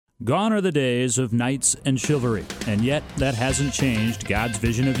Gone are the days of knights and chivalry, and yet that hasn't changed God's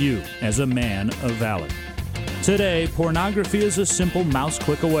vision of you as a man of valor. Today, pornography is a simple mouse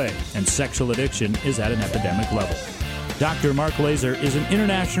click away, and sexual addiction is at an epidemic level. Dr. Mark Laaser is an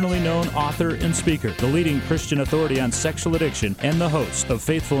internationally known author and speaker, the leading Christian authority on sexual addiction, and the host of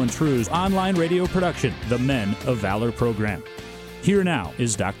Faithful and True's online radio production, the Men of Valor Program. Here now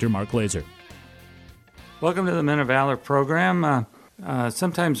is Dr. Mark Laaser. Welcome to the Men of Valor Program.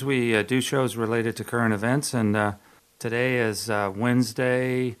 Sometimes we do shows related to current events, and today is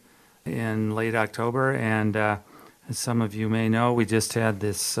Wednesday in late October, and as some of you may know, we just had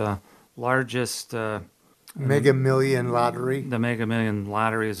this largest Mega Million lottery. The Mega Million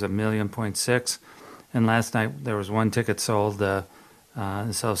lottery is $1.6 million, and last night there was one ticket sold,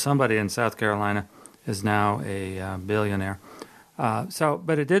 so somebody in South Carolina is now a billionaire.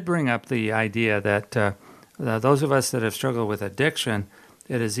 But it did bring up the idea that those of us that have struggled with addiction,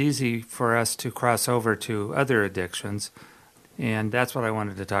 it is easy for us to cross over to other addictions, and that's what I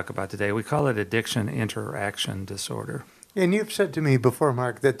wanted to talk about today. We call it addiction interaction disorder. And you've said to me before,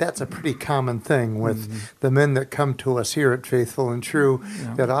 Mark, that that's a pretty common thing with the men that come to us here at Faithful and True,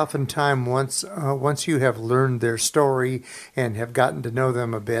 that oftentimes once you have learned their story and have gotten to know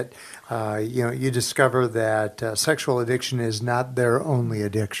them a bit, you discover that sexual addiction is not their only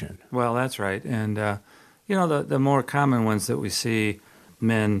addiction. Well, that's right. And, the more common ones that we see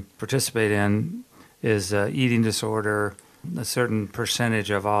men participate in is eating disorder. A certain percentage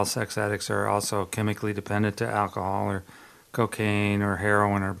of all sex addicts are also chemically dependent to alcohol or cocaine or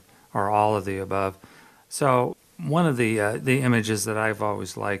heroin or all of the above. So one of the images that I've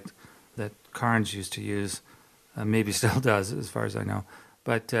always liked that Carnes used to use, maybe still does as far as I know,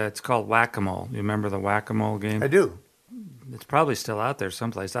 but it's called whack-a-mole. You remember the whack-a-mole game? I do. It's probably still out there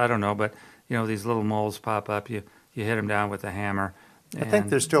someplace. I don't know, but these little moles pop up. You hit them down with a hammer. I think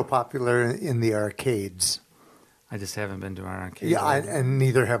they're still popular in the arcades. I just haven't been to an arcade. Yeah, and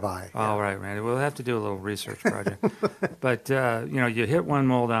neither have I. All right, Randy. We'll have to do a little research project. But you hit one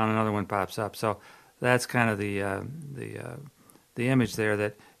mole down, another one pops up. So that's kind of the image there,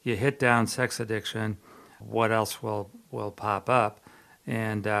 that you hit down sex addiction. What else will pop up?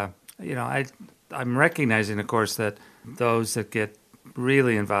 And I'm recognizing, of course, that those that get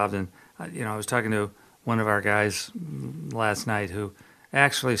really involved in, I was talking to one of our guys last night who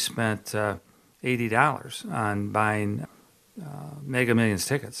actually spent $80 on buying Mega Millions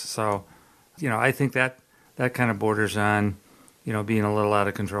tickets. So, I think that kind of borders on, being a little out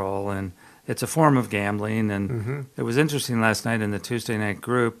of control, and it's a form of gambling. And It was interesting last night in the Tuesday night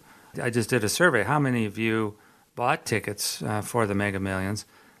group. I just did a survey. How many of you bought tickets for the Mega Millions?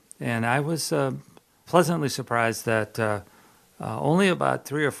 And I was pleasantly surprised that only about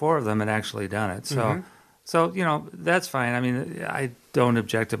 3 or 4 of them had actually done it. So, that's fine. I mean, I don't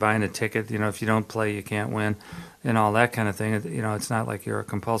object to buying a ticket. If you don't play, you can't win, and all that kind of thing. It's not like you're a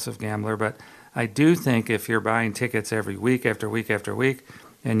compulsive gambler. But I do think if you're buying tickets every week after week after week,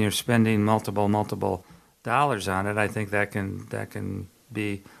 and you're spending multiple dollars on it, I think that can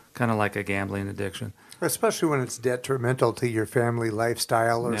be kind of like a gambling addiction. Especially when it's detrimental to your family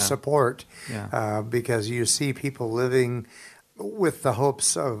lifestyle or support, because you see people living with the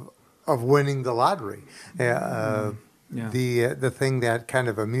hopes of winning the lottery. The thing that kind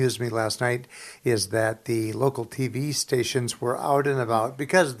of amused me last night is that the local TV stations were out and about,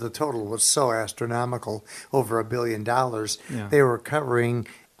 because the total was so astronomical, over $1 billion. They were covering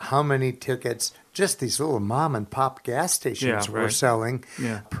how many tickets just these little mom and pop gas stations were selling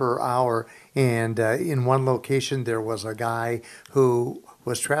per hour. And in one location, there was a guy who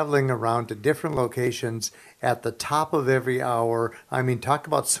was traveling around to different locations at the top of every hour. I mean, talk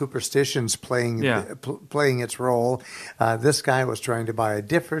about superstitions playing its role. This guy was trying to buy a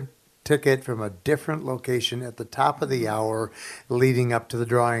different ticket from a different location at the top of the hour leading up to the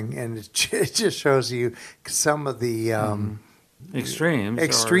drawing. And it just shows you some of the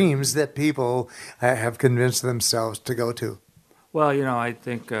extremes that people have convinced themselves to go to. Well, I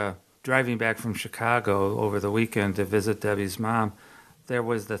think driving back from Chicago over the weekend to visit Debbie's mom, there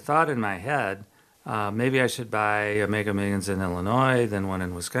was the thought in my head, maybe I should buy a Mega Millions in Illinois, then one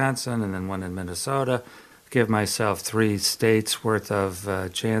in Wisconsin, and then one in Minnesota, give myself 3 states worth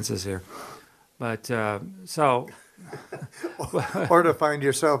of chances here. But so... or to find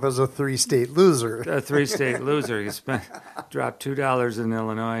yourself as a 3-state loser. A 3-state loser. You drop $2 in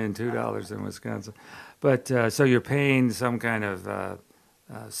Illinois and $2 in Wisconsin. But so you're paying some kind of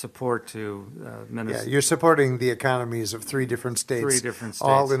support to Minnesota. Yeah, you're supporting the economies of 3 different states. 3 different states.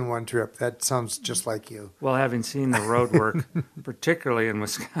 All in one trip. That sounds just like you. Well, having seen the road work, particularly in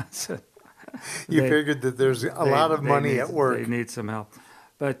Wisconsin. You figured that there's a lot of money at work. They need some help.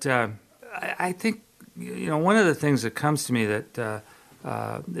 But I think, one of the things that comes to me that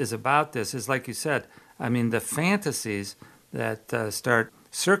is about this is, like you said, I mean, the fantasies that start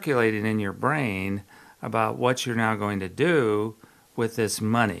circulating in your brain about what you're now going to do with this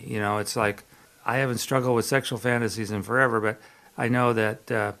money. It's like, I haven't struggled with sexual fantasies in forever, but I know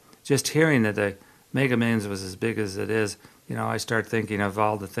that just hearing that the Mega Millions was as big as it is, I start thinking of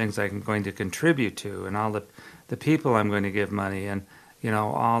all the things I'm going to contribute to, and all the people I'm going to give money, and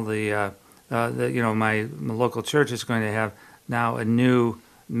all my local church is going to have now a new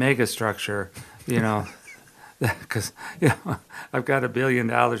mega structure, because I've got $1 billion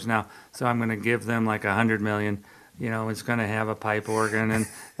now, so I'm going to give them like $100 million. It's going to have a pipe organ, and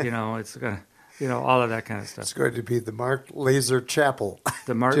it's going to, all of that kind of stuff. It's going to be the Mark Laaser Chapel.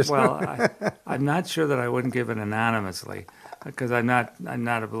 I'm not sure that I wouldn't give it anonymously, because I'm not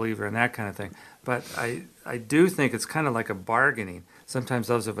a believer in that kind of thing. But I do think it's kind of like a bargaining. Sometimes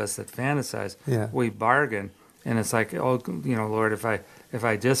those of us that fantasize, we bargain, and it's like, oh, Lord, if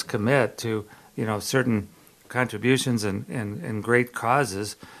I just commit to certain contributions and great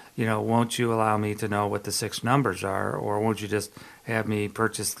causes, won't you allow me to know what the 6 numbers are, or won't you just have me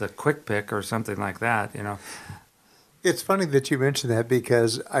purchase the quick pick or something like that? It's funny that you mentioned that,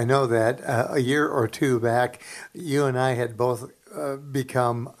 because I know that a year or two back, you and I had both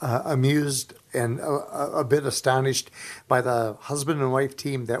become amused and a bit astonished by the husband and wife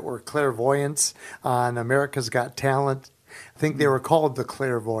team that were clairvoyants on America's Got Talent. I think they were called the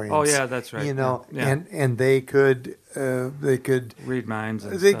clairvoyants. Oh yeah, that's right. And they could read minds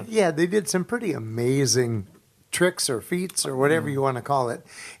and stuff. Yeah, they did some pretty amazing tricks or feats or whatever you want to call it.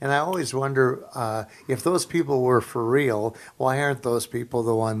 And I always wonder if those people were for real, why aren't those people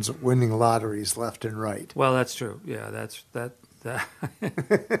the ones winning lotteries left and right? Well, that's true. Yeah, that.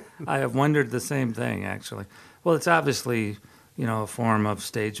 I have wondered the same thing, actually. Well, it's obviously, a form of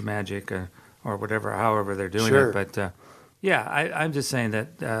stage magic or whatever, however they're doing it. But I'm just saying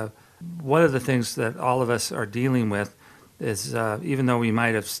that one of the things that all of us are dealing with is, even though we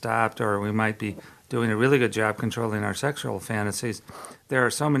might have stopped, or we might be doing a really good job controlling our sexual fantasies, there are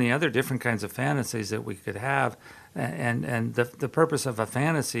so many other different kinds of fantasies that we could have. And the purpose of a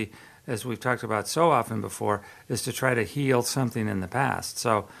fantasy, as we've talked about so often before, is to try to heal something in the past.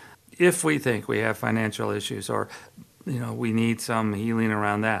 So if we think we have financial issues, or we need some healing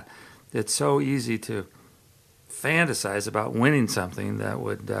around that, it's so easy to fantasize about winning something that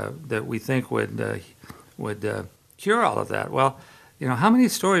would that we think would cure all of that. Well, how many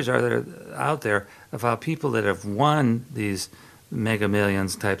stories are there out there of how people that have won these Mega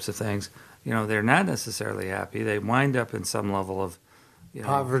Millions types of things, they're not necessarily happy. They wind up in some level of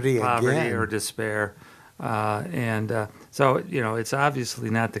poverty or despair. So, it's obviously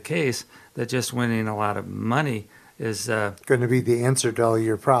not the case that just winning a lot of money is going to be the answer to all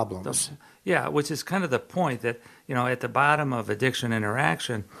your problems. Yeah, which is kind of the point, that, at the bottom of addiction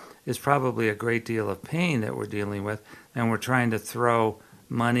interaction is probably a great deal of pain that we're dealing with, and we're trying to throw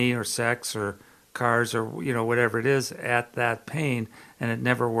money or sex or cars or, whatever it is at that pain, and it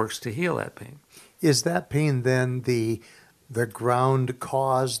never works to heal that pain. Is that pain then the ground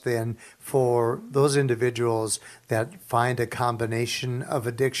cause then for those individuals that find a combination of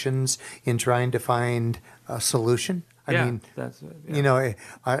addictions in trying to find a solution? I mean, that's it. Yeah.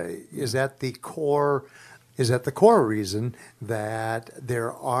 Is that the core? Is that the core reason that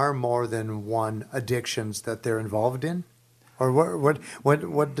there are more than one addictions that they're involved in, or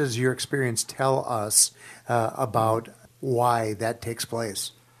what does your experience tell us about why that takes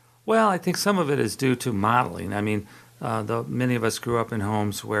place? Well, I think some of it is due to modeling. I mean, many of us grew up in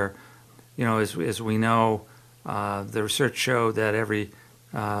homes where, as we know, the research showed that every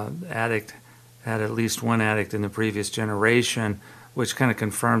addict had at least one addict in the previous generation, which kind of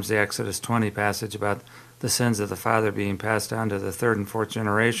confirms the Exodus 20 passage about the sins of the father being passed down to the 3rd and 4th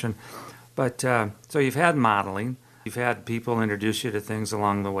generation. But so you've had modeling. You've had people introduce you to things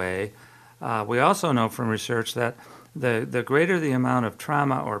along the way. We also know from research that the greater the amount of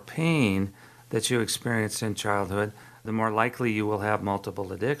trauma or pain that you experienced in childhood, the more likely you will have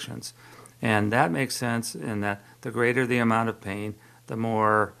multiple addictions. And that makes sense in that the greater the amount of pain, the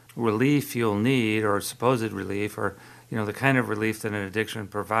more relief you'll need, or supposed relief, or the kind of relief that an addiction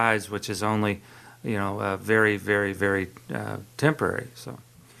provides, which is only very, very, very temporary. So,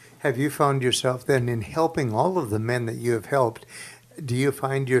 have you found yourself then, in helping all of the men that you have helped, do you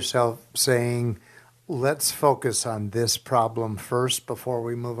find yourself saying, let's focus on this problem first before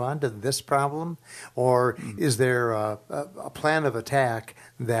we move on to this problem? Or is there a plan of attack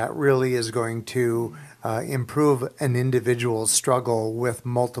that really is going to improve an individual's struggle with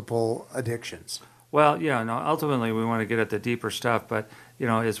multiple addictions? Well, yeah, no, ultimately we want to get at the deeper stuff, but,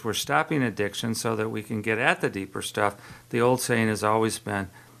 as we're stopping addiction so that we can get at the deeper stuff, the old saying has always been,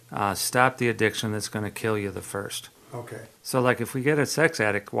 stop the addiction that's going to kill you the first. Okay. So, like, if we get a sex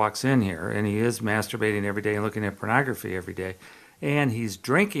addict walks in here and he is masturbating every day and looking at pornography every day, and he's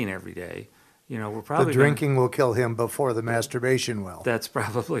drinking every day, we're probably the drinking will kill him before the masturbation will. That's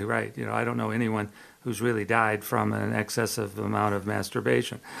probably right. I don't know anyone who's really died from an excessive amount of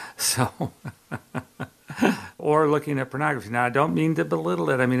masturbation. So, or looking at pornography. Now, I don't mean to belittle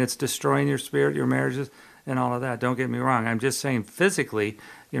it. I mean, it's destroying your spirit, your marriages, and all of that. Don't get me wrong. I'm just saying physically,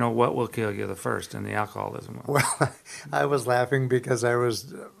 what will kill you the first, and the alcoholism will. Well, I was laughing because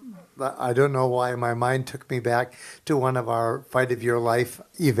I don't know why my mind took me back to one of our Fight of Your Life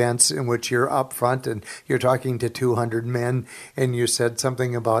events in which you're up front and you're talking to 200 men and you said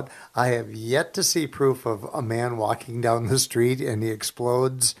something about, I have yet to see proof of a man walking down the street and he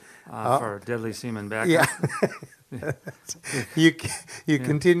explodes. For deadly semen back. Yeah. You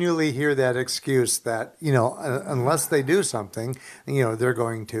continually hear that excuse that, unless they do something, they're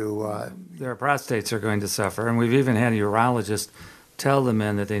going to... Their prostates are going to suffer. And we've even had a urologist tell the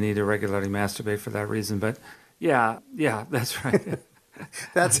men that they need to regularly masturbate for that reason. But yeah, that's right.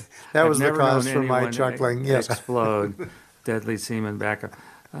 that was the cause for my chuckling. Yes. Explode, deadly semen back up.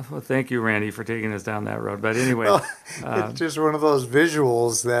 Well, thank you, Randy, for taking us down that road. But anyway, it's just one of those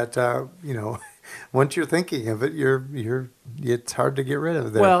visuals that once you're thinking of it, it's hard to get rid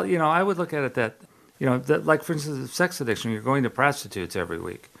of. That. Well, I would look at it that like for instance, sex addiction. You're going to prostitutes every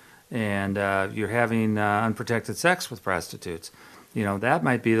week, and you're having unprotected sex with prostitutes. That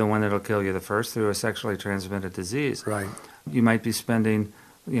might be the one that'll kill you the first through a sexually transmitted disease. Right. You might be spending,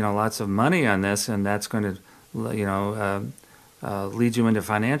 lots of money on this, and that's going to, lead you into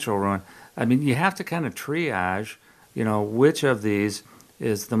financial ruin. I mean, you have to kind of triage, which of these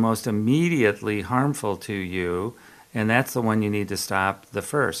is the most immediately harmful to you, and that's the one you need to stop the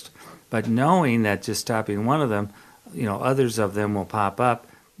first. But knowing that just stopping one of them, others of them will pop up,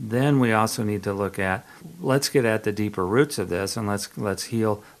 then we also need to look at, let's get at the deeper roots of this, and let's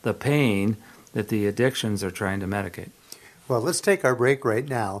heal the pain that the addictions are trying to medicate. Well, let's take our break right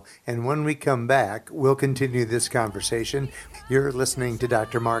now, and when we come back, we'll continue this conversation. You're listening to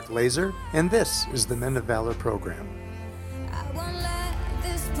Dr. Mark Laaser, and this is the Men of Valor Program. I won't let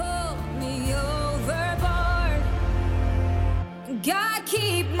this pull me overboard. God,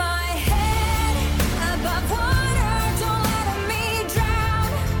 keep my head above water, don't let me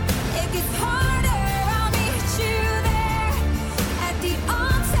drown. It gets harder, I'll meet you there at the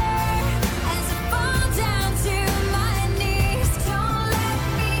altar as I fall down to my knees. Don't let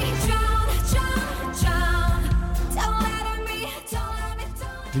me drown. Don't let me.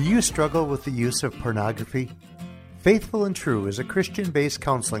 Do you struggle with the use of pornography? Faithful and True is a Christian-based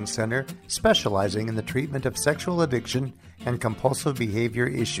counseling center specializing in the treatment of sexual addiction and compulsive behavior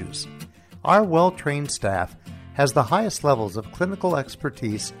issues. Our well-trained staff has the highest levels of clinical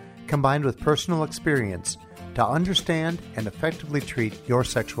expertise combined with personal experience to understand and effectively treat your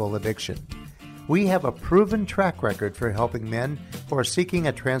sexual addiction. We have a proven track record for helping men who are seeking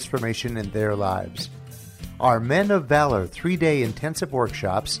a transformation in their lives. Our Men of Valor 3-day intensive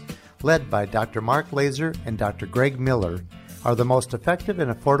workshops, led by Dr. Mark Laaser and Dr. Greg Miller, are the most effective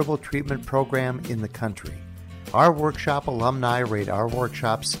and affordable treatment program in the country. Our workshop alumni rate our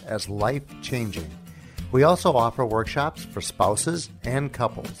workshops as life-changing. We also offer workshops for spouses and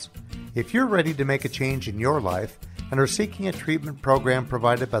couples. If you're ready to make a change in your life and are seeking a treatment program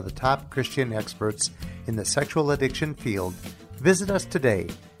provided by the top Christian experts in the sexual addiction field, visit us today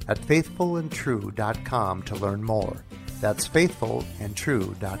at faithfulandtrue.com to learn more. That's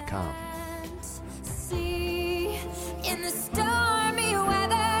faithfulandtrue.com. See, in the stormy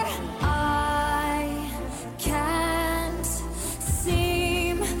weather, I can't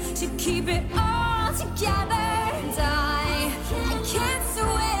seem to keep it all together. And I can't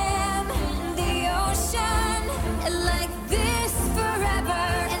swim in the ocean like this forever.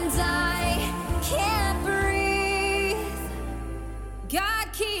 And I can't breathe. God,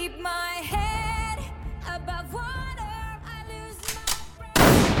 keep my head above water.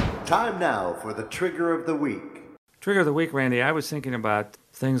 Time now for the Trigger of the Week. Trigger of the Week, Randy, I was thinking about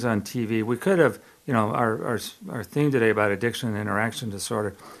things on TV. We could have, our theme today about addiction and interaction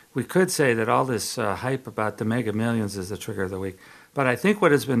disorder, we could say that all this hype about the Mega Millions is the Trigger of the Week. But I think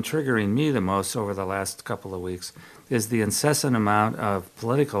what has been triggering me the most over the last couple of weeks is the incessant amount of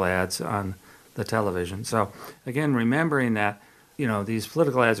political ads on the television. So, again, remembering that, these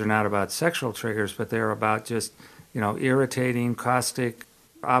political ads are not about sexual triggers, but they're about just, irritating, caustic,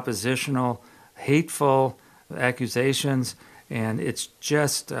 oppositional, hateful accusations, and it's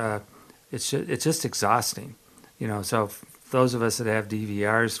just it's just exhausting, So those of us that have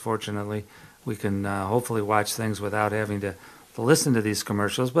DVRs, fortunately, we can hopefully watch things without having to listen to these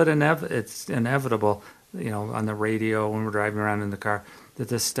commercials. But it's inevitable, on the radio when we're driving around in the car, that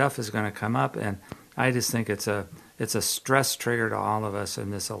this stuff is going to come up. And I just think it's a stress trigger to all of us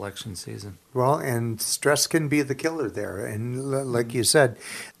in this election season. Well, and stress can be the killer there. And like you said,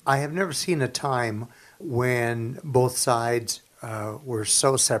 I have never seen a time when both sides were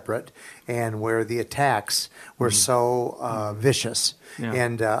so separate and where the attacks were so vicious. Yeah.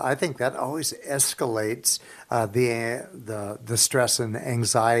 And I think that always escalates the stress and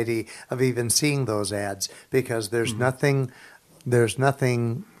anxiety of even seeing those ads, because there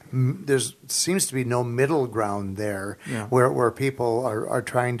seems to be no middle ground there. Yeah. where people are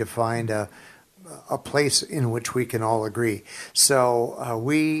trying to find a place in which we can all agree. So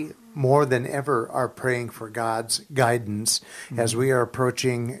we more than ever are praying for God's guidance as we are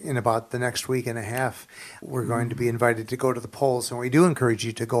approaching, in about the next week and a half, we're going to be invited to go to the polls. And we do encourage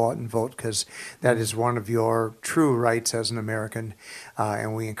you to go out and vote, because that is one of your true rights as an American,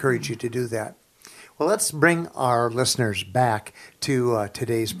 and we encourage you to do that. Well, let's bring our listeners back to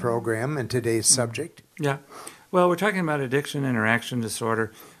today's program and today's subject. Yeah. Well, we're talking about addiction interaction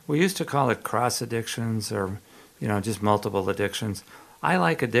disorder. We used to call it cross addictions, or, just multiple addictions. I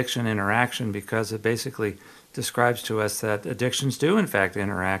like addiction interaction because it basically describes to us that addictions do, in fact,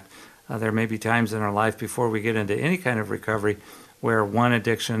 interact. There may be times in our life before we get into any kind of recovery where one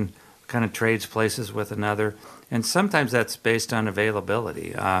addiction kind of trades places with another. And sometimes that's based on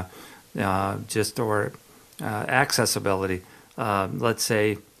availability, or accessibility. Let's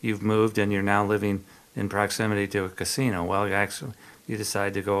say you've moved and you're now living in proximity to a casino. Well, you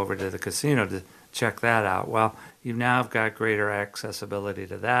decide to go over to the casino to check that out. Well, you now have got greater accessibility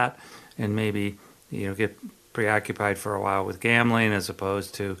to that, and maybe get preoccupied for a while with gambling as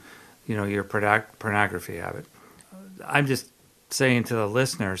opposed to your pornography habit. I'm just saying to the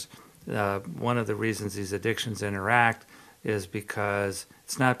listeners, one of the reasons these addictions interact is because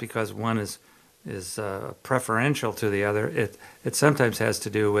it's not because one is preferential to the other. It sometimes has to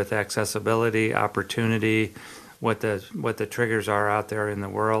do with accessibility, opportunity, what the triggers are out there in the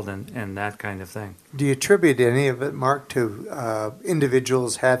world, and that kind of thing. Do you attribute any of it, Mark, to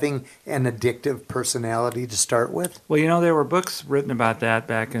individuals having an addictive personality to start with? Well, there were books written about that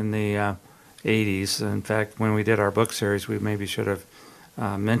back in the 80s. In fact, when we did our book series, we maybe should have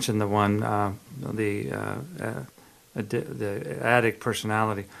mentioned the one, the addict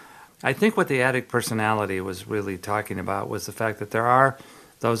personality. I think what the addict personality was really talking about was the fact that there are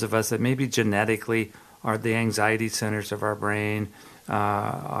those of us that maybe genetically are the anxiety centers of our brain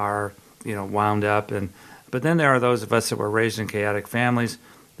are wound up, but then there are those of us that were raised in chaotic families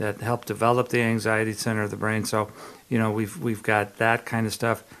that help develop the anxiety center of the brain. So we've got that kind of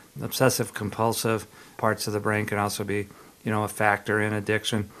stuff. Obsessive compulsive parts of the brain can also be a factor in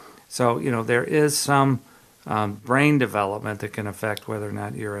addiction. So there is some brain development that can affect whether or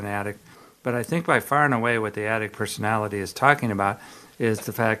not you're an addict. But I think by far and away what the addict personality is talking about is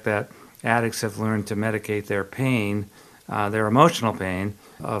the fact that addicts have learned to medicate their pain, their emotional pain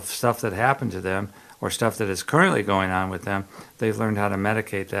of stuff that happened to them or stuff that is currently going on with them. They've learned how to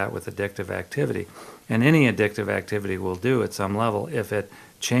medicate that with addictive activity. And any addictive activity will do at some level if it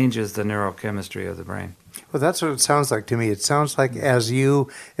changes the neurochemistry of the brain. Well, that's what it sounds like to me. It sounds like as you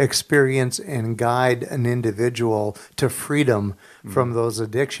experience and guide an individual to freedom from those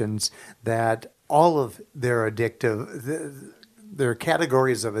addictions, that all of their their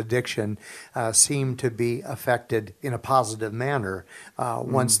categories of addiction seem to be affected in a positive manner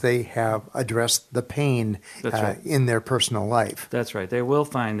once they have addressed the pain in their personal life. That's right. They will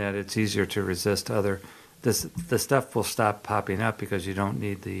find that it's easier to resist the stuff will stop popping up because you don't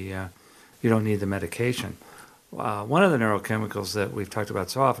need the medication. One of the neurochemicals that we've talked about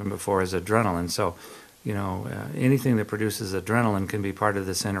so often before is adrenaline. So, anything that produces adrenaline can be part of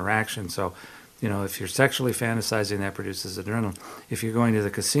this interaction. So, if you're sexually fantasizing, that produces adrenaline. If you're going to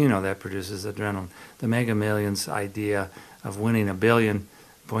the casino, that produces adrenaline. The Mega Millions idea of winning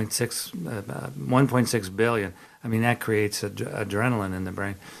 $1.6 billion, that creates adrenaline in the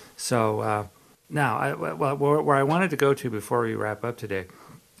brain. So now, where I wanted to go to before we wrap up today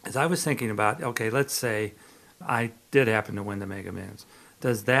is I was thinking about, okay, let's say I did happen to win the Mega Millions.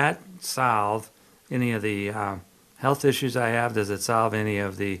 Does that solve any of the health issues I have? Does it solve any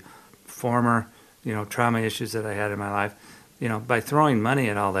of the former, trauma issues that I had in my life? By throwing money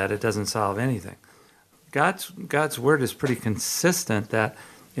at all that, it doesn't solve anything. God's word is pretty consistent that,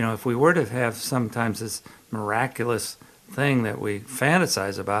 if we were to have sometimes this miraculous thing that we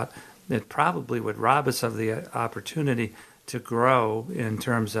fantasize about, it probably would rob us of the opportunity to grow in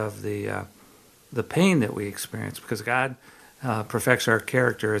terms of the pain that we experience, because God perfects our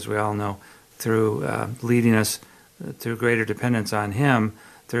character, as we all know, through leading us through greater dependence on Him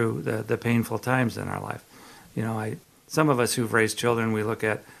through the painful times in our life. Some of us who've raised children, we look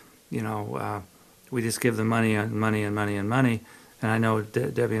at, we just give them money and money and money and money. And I know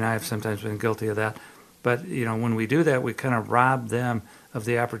Debbie and I have sometimes been guilty of that. But, when we do that, we kind of rob them of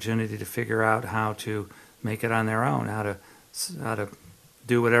the opportunity to figure out how to make it on their own, how to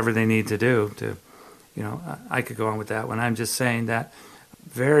do whatever they need to do to, I could go on with that one. I'm just saying that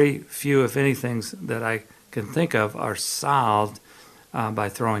very few, if any, things that I can think of are solved by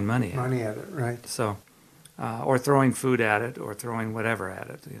throwing money at it, right? So, or throwing food at it, or throwing whatever at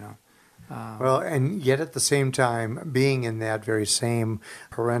it, Well, and yet at the same time, being in that very same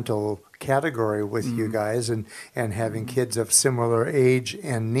parental category with you guys and having kids of similar age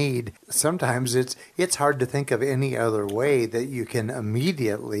and need, sometimes it's hard to think of any other way that you can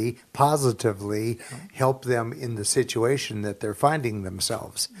immediately, positively help them in the situation that they're finding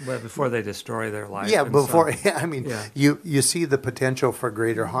themselves. But before they destroy their life. Yeah, you see the potential for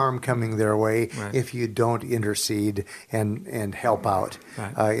greater harm coming their way if you don't intercede and help out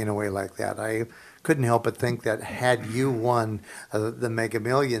in a way like that. I couldn't help but think that had you won the Mega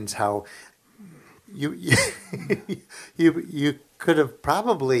Millions, how you could have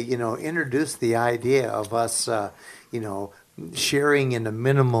probably introduced the idea of us sharing in a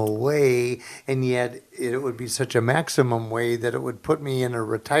minimal way, and yet it would be such a maximum way that it would put me in a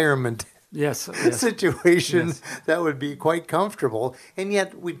retirement situation that would be quite comfortable, and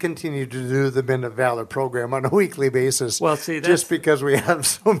yet we'd continue to do the Men of Valor program on a weekly basis. Well, see, just because we have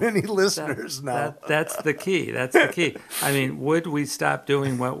so many listeners now. That's the key. That's the key. I mean, would we stop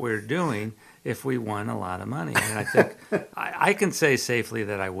doing what we're doing if we won a lot of money? And I think I can say safely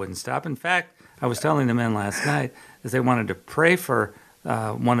that I wouldn't stop. In fact, I was telling the men last night that they wanted to pray for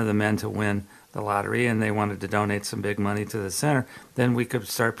one of the men to win the lottery, and they wanted to donate some big money to the center. Then we could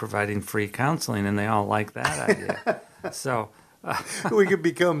start providing free counseling, and they all like that idea. So we could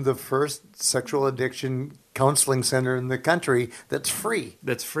become the first sexual addiction counseling center in the country that's free.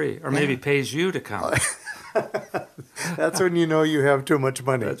 Or maybe pays you to come. That's when you know you have too much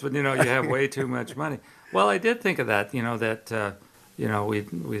money. That's when you know you have way too much money. Well, I did think of that. We'd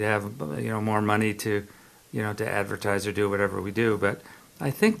have more money to to advertise or do whatever we do. But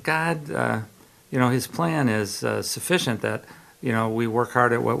I think God, His plan is sufficient that we work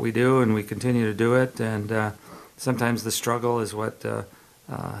hard at what we do and we continue to do it. And sometimes the struggle is what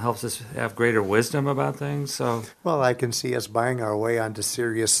helps us have greater wisdom about things. So, well, I can see us buying our way onto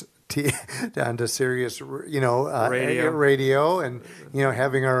serious radio, and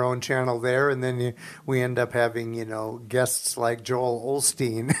having our own channel there, and then we end up having guests like Joel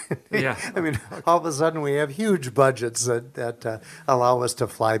Osteen. Yeah, I mean, all of a sudden we have huge budgets that allow us to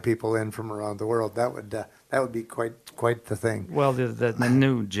fly people in from around the world. That would be quite the thing. Well, the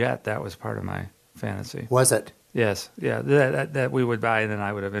new jet, that was part of my fantasy. Was it? Yes, yeah, that we would buy, and then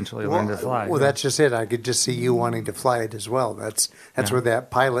I would eventually learn to fly. Well, that's just it. I could just see you wanting to fly it as well. That's where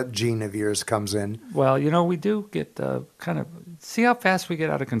that pilot gene of yours comes in. Well, we do get kind of see how fast we get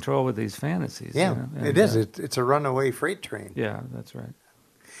out of control with these fantasies. Yeah, it is. It's a runaway freight train. Yeah, that's right.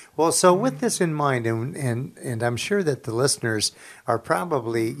 Well, so with this in mind, and I'm sure that the listeners are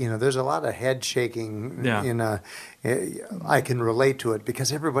probably, there's a lot of head shaking. Yeah. I can relate to it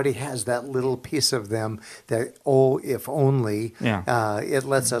because everybody has that little piece of them that, if only it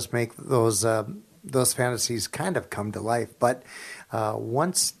lets us make those fantasies kind of come to life. But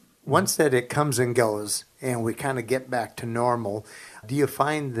once that it comes and goes and we kind of get back to normal, do you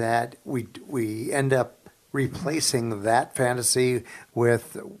find that we end up replacing that fantasy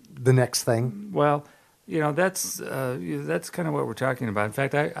with the next thing? Well, that's kind of what we're talking about. In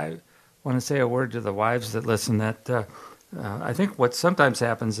fact, I want to say a word to the wives that listen that I think what sometimes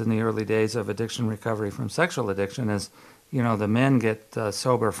happens in the early days of addiction recovery from sexual addiction is, the men get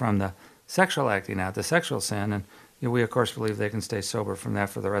sober from the sexual acting out, the sexual sin, and we of course believe they can stay sober from that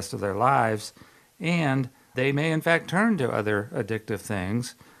for the rest of their lives, and they may in fact turn to other addictive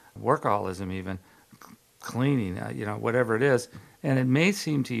things, workaholism even, cleaning, whatever it is. And it may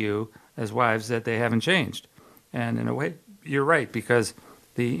seem to you as wives that they haven't changed. And in a way, you're right, because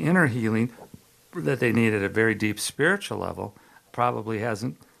the inner healing that they need at a very deep spiritual level probably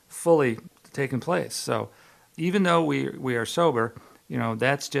hasn't fully taken place. So even though we are sober,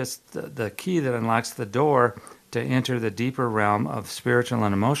 that's just the key that unlocks the door to enter the deeper realm of spiritual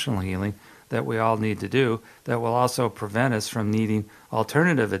and emotional healing that we all need to do, that will also prevent us from needing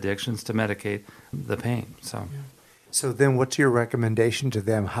alternative addictions to medicate the pain. So, So then what's your recommendation to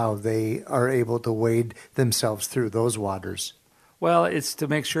them, how they are able to wade themselves through those waters? Well, it's to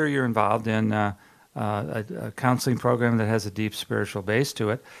make sure you're involved in a counseling program that has a deep spiritual base to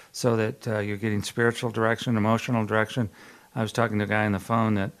it, so that you're getting spiritual direction, emotional direction. I was talking to a guy on the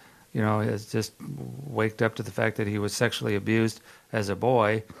phone that, has just waked up to the fact that he was sexually abused as a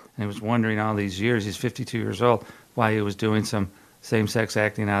boy, and he was wondering all these years, he's 52 years old, why he was doing some same-sex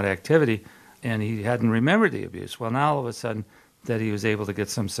acting out activity, and he hadn't remembered the abuse. Well, now all of a sudden that he was able to get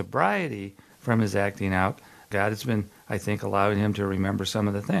some sobriety from his acting out, God has been, I think, allowing him to remember some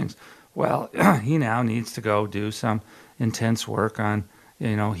of the things. Well, he now needs to go do some intense work on,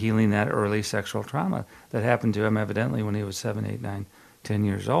 healing that early sexual trauma that happened to him evidently when he was 7, 8, 9, 10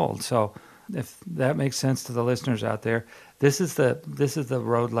 years old. So if that makes sense to the listeners out there, this is the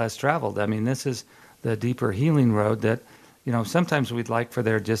road less traveled. I mean, this is the deeper healing road that, sometimes we'd like for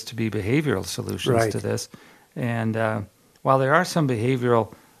there just to be behavioral solutions to this. And while there are some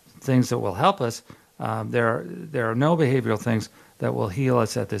behavioral things that will help us, there are no behavioral things that will heal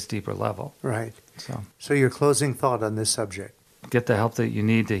us at this deeper level. Right. So your closing thought on this subject? Get the help that you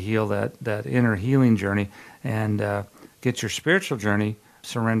need to heal that inner healing journey, and get your spiritual journey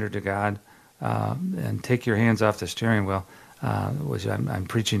surrendered to God, and take your hands off the steering wheel, which I'm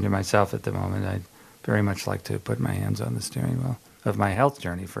preaching to myself at the moment. I'd very much like to put my hands on the steering wheel of my health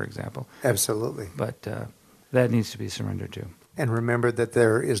journey, for example. Absolutely. But that needs to be surrendered to. And remember that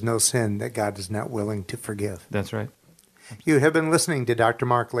there is no sin that God is not willing to forgive. That's right. You have been listening to Dr.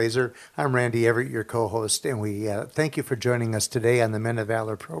 Mark Laaser. I'm Randy Every, your co-host, and we thank you for joining us today on the Men of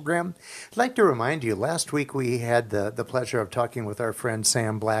Valor program. I'd like to remind you, last week we had the pleasure of talking with our friend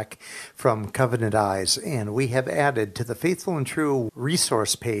Sam Black from Covenant Eyes, and we have added to the Faithful and True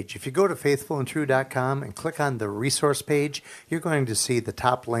resource page. If you go to faithfulandtrue.com and click on the resource page, you're going to see the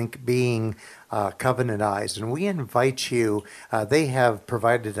top link being Covenant Eyes, and we invite you. They have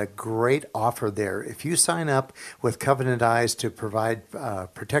provided a great offer there. If you sign up with Covenant Eyes to provide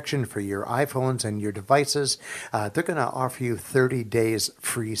protection for your iPhones and your devices, they're going to offer you 30 days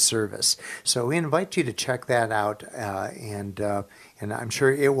free service. So we invite you to check that out, and I'm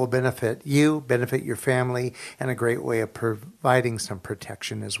sure it will benefit you, benefit your family, and a great way of providing some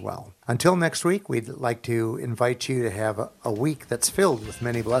protection as well. Until next week, we'd like to invite you to have a week that's filled with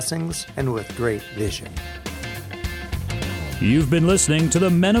many blessings and with great vision. You've been listening to the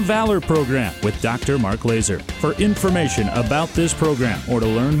Men of Valor program with Dr. Mark Laaser. For information about this program or to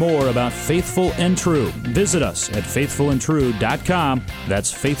learn more about Faithful and True, visit us at faithfulandtrue.com.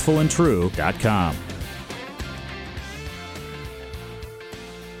 That's faithfulandtrue.com.